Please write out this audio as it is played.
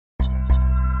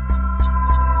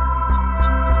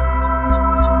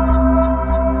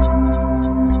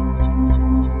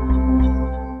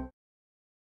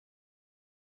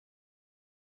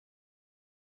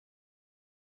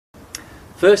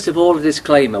First of all, a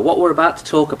disclaimer. What we're about to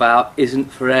talk about isn't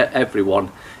for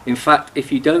everyone. In fact,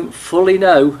 if you don't fully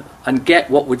know and get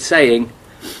what we're saying,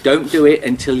 don't do it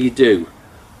until you do.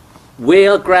 We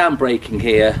are groundbreaking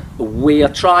here. We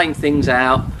are trying things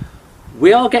out.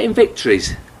 We are getting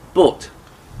victories. But,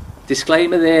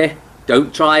 disclaimer there,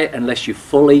 don't try it unless you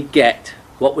fully get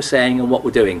what we're saying and what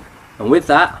we're doing. And with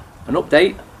that, an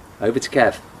update, over to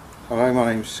Kev. Hello,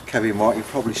 my name's Kevin White. You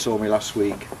probably saw me last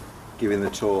week giving the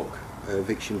talk,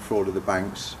 Eviction Fraud of the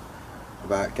Banks,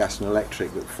 about gas and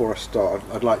electric. But before I start,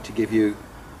 I'd like to give you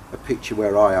a picture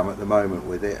where I am at the moment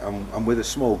with it. I'm with a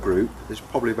small group. There's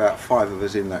probably about 5 of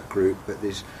us in that group, but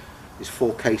there's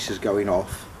 4 cases going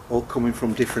off, all coming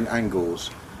from different angles.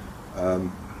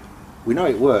 We know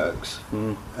it works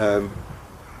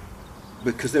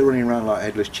because they're running around like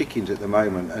headless chickens at the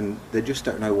moment, and they just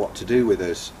don't know what to do with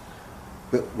us.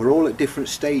 But we're all at different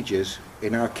stages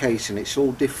in our case, and it's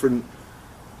all different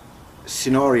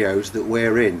scenarios that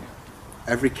we're in.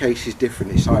 Every case is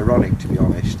different. It's ironic, to be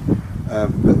honest,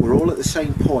 but we're all at the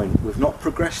same point. We've not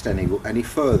progressed any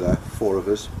further, 4 of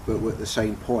us, but we're at the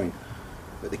same point.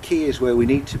 But the key is where we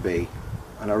need to be,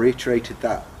 and I reiterated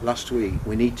that last week.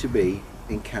 We need to be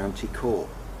in county court,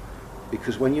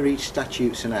 because when you read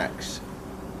statutes and acts,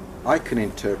 I can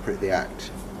interpret the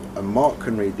act and Mark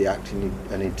can read the act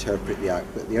and interpret the act,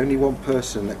 but the only one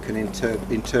person that can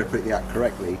interpret the act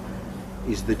correctly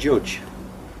is the judge.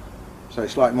 So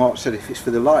it's like Mark said, if it's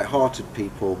for the light-hearted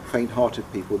people, faint-hearted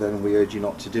people, then we urge you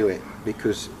not to do it,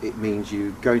 because it means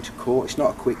you going to court. It's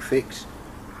not a quick fix.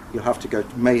 You'll have to go,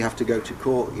 may have to go to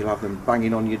court. You'll have them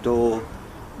banging on your door.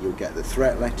 You'll get the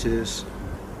threat letters,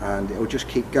 and it'll just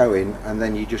keep going. And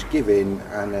then you just give in,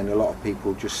 and then a lot of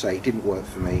people just say it didn't work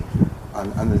for me,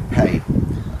 and then pay.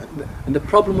 And the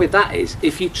problem with that is,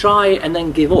 if you try and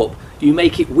then give up, you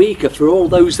make it weaker for all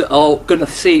those that are going to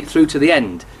see it through to the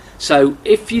end. So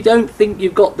if you don't think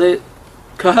you've got the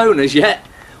cojones yet,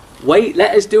 wait,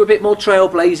 let us do a bit more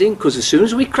trailblazing, because as soon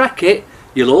as we crack it,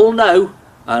 you'll all know,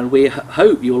 and we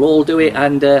hope you'll all do it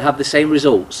and have the same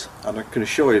results. And I can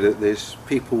assure you that there's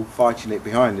people fighting it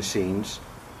behind the scenes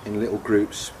in little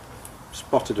groups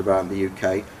spotted around the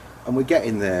UK, and we're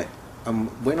getting there.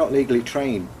 We're not legally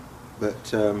trained,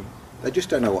 but they just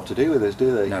don't know what to do with us,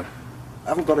 do they? No. I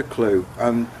haven't got a clue.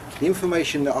 The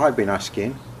information that I've been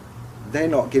asking, they're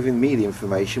not giving me the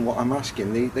information what I'm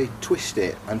asking. They twist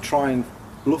it and try and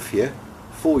bluff you,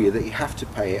 for you, that you have to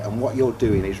pay it, and what you're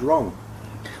doing is wrong.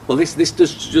 Well, this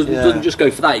doesn't just go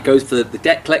for that. It goes for the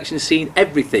debt collection scene,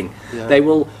 everything. Yeah. They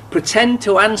will pretend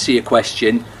to answer your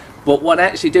question, but what they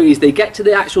actually do is they get to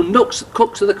the actual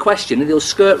crux of the question, and they'll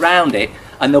skirt round it,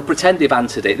 and they'll pretend they've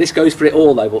answered it. This goes for it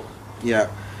all, though. But yeah.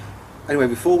 Anyway,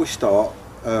 before we start,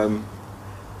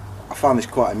 I found this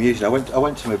quite amusing. I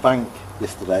went to my bank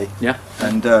yesterday. Yeah.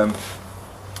 And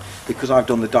because I've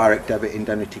done the direct debit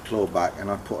indemnity clawback, and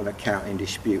I put an account in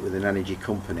dispute with an energy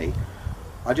company,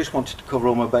 I just wanted to cover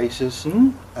all my bases.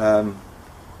 I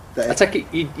take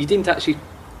it you didn't actually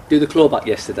do the clawback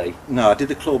yesterday? No, I did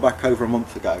the clawback over a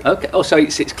month ago. Okay. Oh, so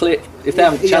it's clear. If they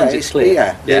haven't challenged, it's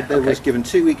clear. Yeah. They was given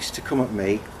 2 weeks to come at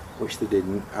me, which they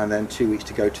didn't, and then 2 weeks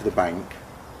to go to the bank,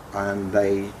 and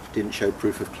they didn't show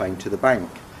proof of claim to the bank.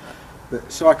 But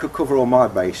so I could cover all my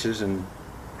bases and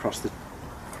cross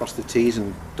the T's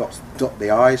and dot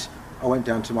the I's. I went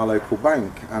down to my local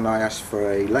bank and I asked for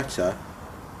a letter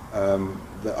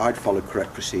that I'd followed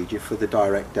correct procedure for the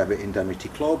direct debit indemnity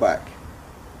clawback.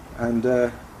 And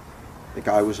the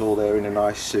guy was all there in a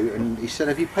nice suit, and he said,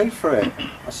 "Have you paid for it?"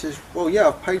 I says, "Well, yeah,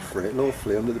 I've paid for it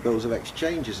lawfully under the bills of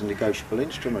exchange as a negotiable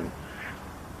instrument."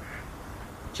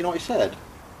 Do you know what he said?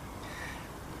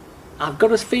 I've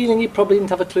got a feeling you probably didn't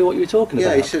have a clue what you were talking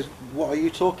about. Yeah, he says, "What are you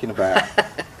talking about?"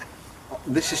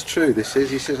 This is true, he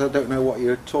says, "I don't know what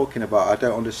you're talking about, I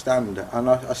don't understand." And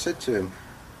I said to him,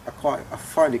 I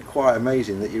find it quite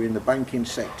amazing that you're in the banking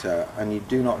sector and you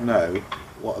do not know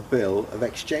what a bill of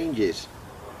exchange is.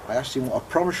 I asked him what a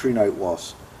promissory note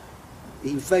was.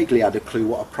 He vaguely had a clue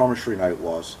what a promissory note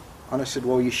was. And I said,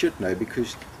 "Well, you should know,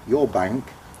 because your bank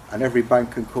and every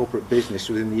bank and corporate business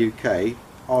within the UK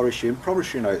are issuing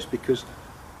promissory notes, because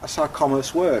that's how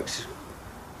commerce works.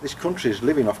 This country is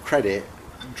living off credit,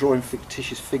 drawing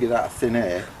fictitious figures out of thin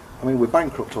air. I mean, we're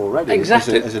bankrupt already.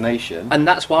 Exactly. as a nation. And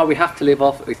that's why we have to live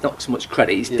off, it's not so much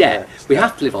credit, it's debt. We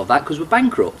have to live off that because we're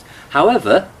bankrupt.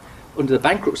 However, under the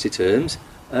bankruptcy terms,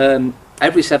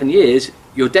 every 7 years,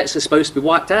 your debts are supposed to be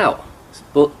wiped out.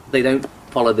 But they don't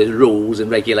follow the rules and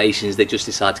regulations, they just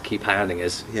decide to keep hounding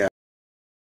us. Yeah.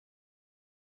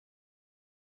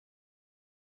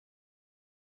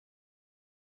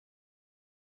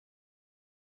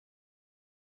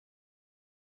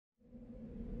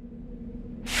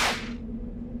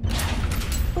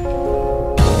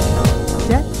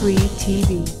 Free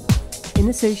TV, in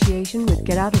association with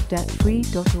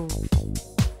GetOutOfDebtFree.org.